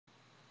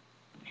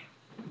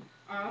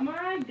Oh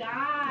my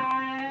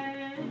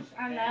gosh.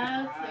 I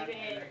love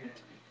twitting.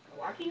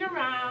 Walking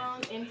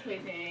around and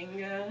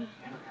twitting.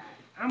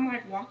 I'm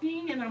like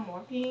walking and I'm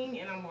walking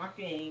and I'm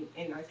walking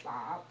and I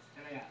stopped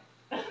and I got.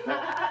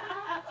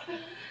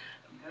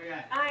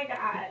 Okay. Oh my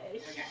gosh.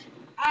 Okay.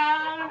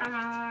 Oh my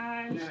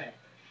gosh. No way.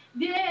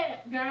 Yeah,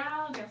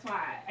 girl, guess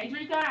what?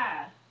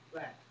 Adrika.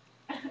 What?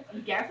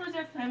 Guess what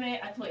just sent me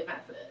a tweet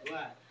message?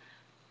 What?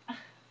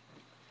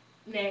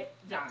 Nick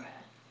Jonna.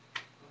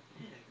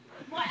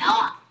 What?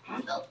 Oh!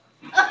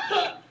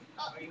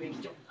 Are you being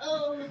stupid?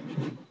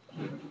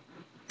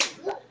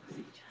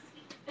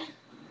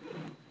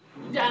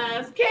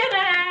 Just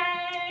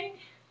kidding.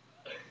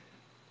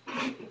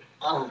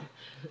 Oh.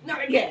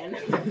 Not again.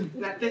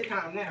 Not this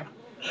time now.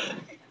 Help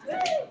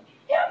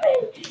me.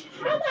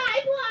 I'm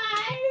high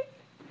life.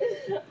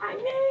 I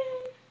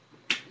need.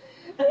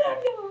 I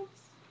love you.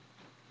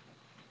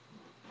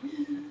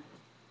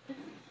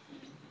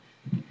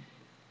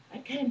 I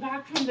came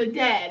back from the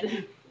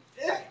dead.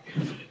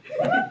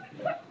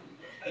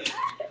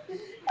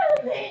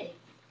 Help me.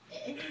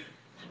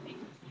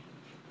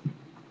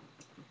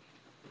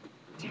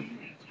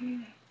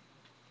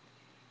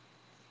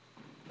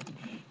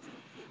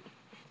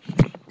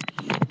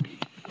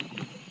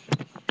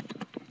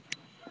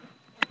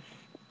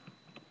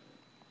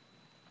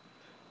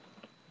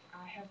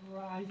 I have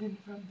risen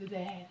from the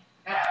dead.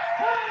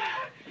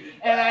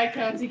 And I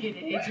come to get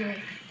a drink.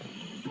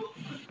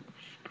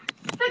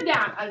 Sit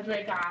down,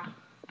 Adrika.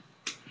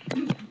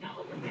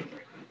 No,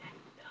 remember.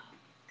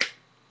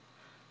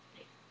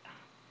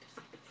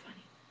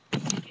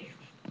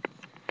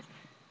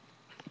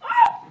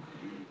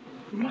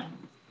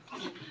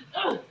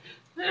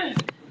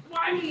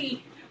 Why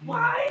me?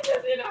 Why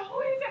does it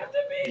always have to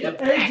be the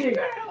black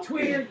girl?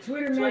 Twitter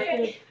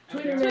message.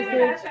 Twitter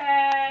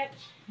message.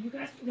 You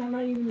guys, y'all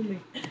not even with me.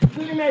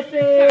 Twitter Message.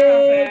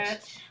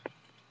 message.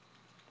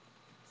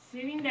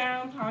 Sitting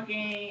down,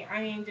 talking.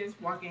 I mean,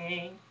 just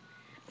walking.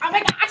 Oh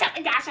my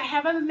gosh! I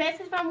have a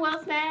message from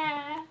Will Smith.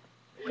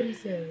 What did he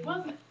say?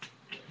 Will Smith.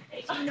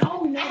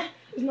 No,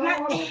 it's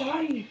not all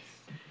fights.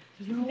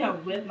 No,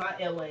 with my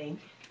illing.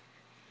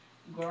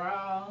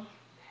 Girl.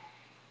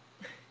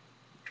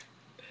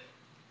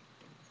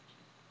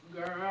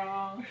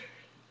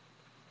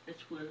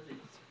 It's what it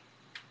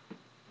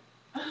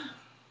is.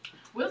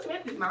 Will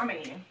Smith is my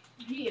man.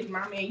 He is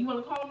my man. You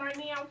want to call him right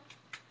now?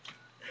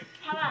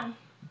 Hello.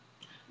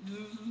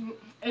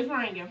 It's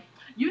ringing.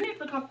 You need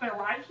to come stand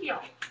right here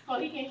so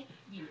he can.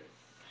 Yes.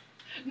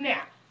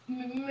 Now,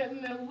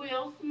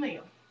 Will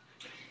Smith.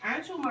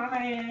 Aren't you my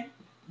man?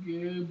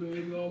 Yeah,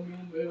 baby, I'm your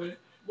man.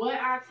 What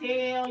I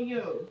tell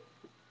you?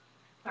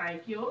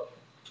 Thank you.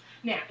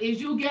 Now,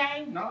 is you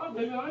gay? No,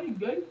 baby, I ain't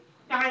gay.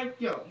 Thank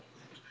you.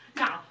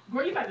 Now,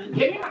 girl, you better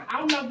give me my. I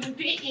don't know this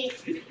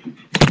bitch.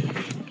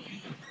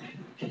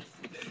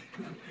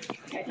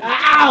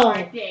 Ow!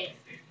 Like that.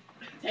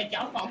 Take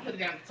your phone, put it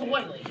down the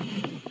toilet.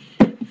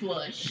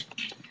 Flush.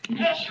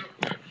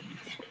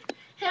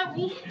 Help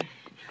me.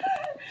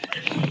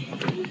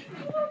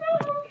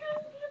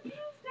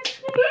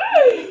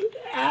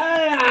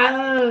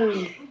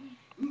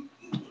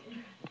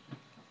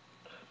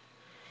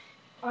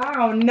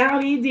 Oh, now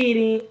he did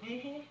it.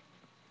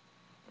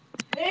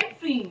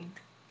 Empty.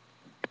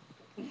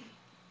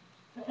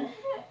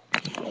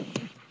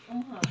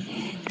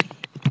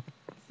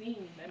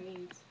 Scene, that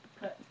means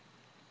cut.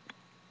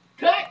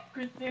 Cut!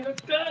 Christina,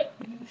 cut!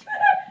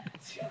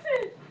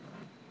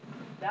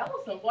 That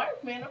was some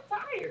work, man. I'm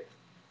tired.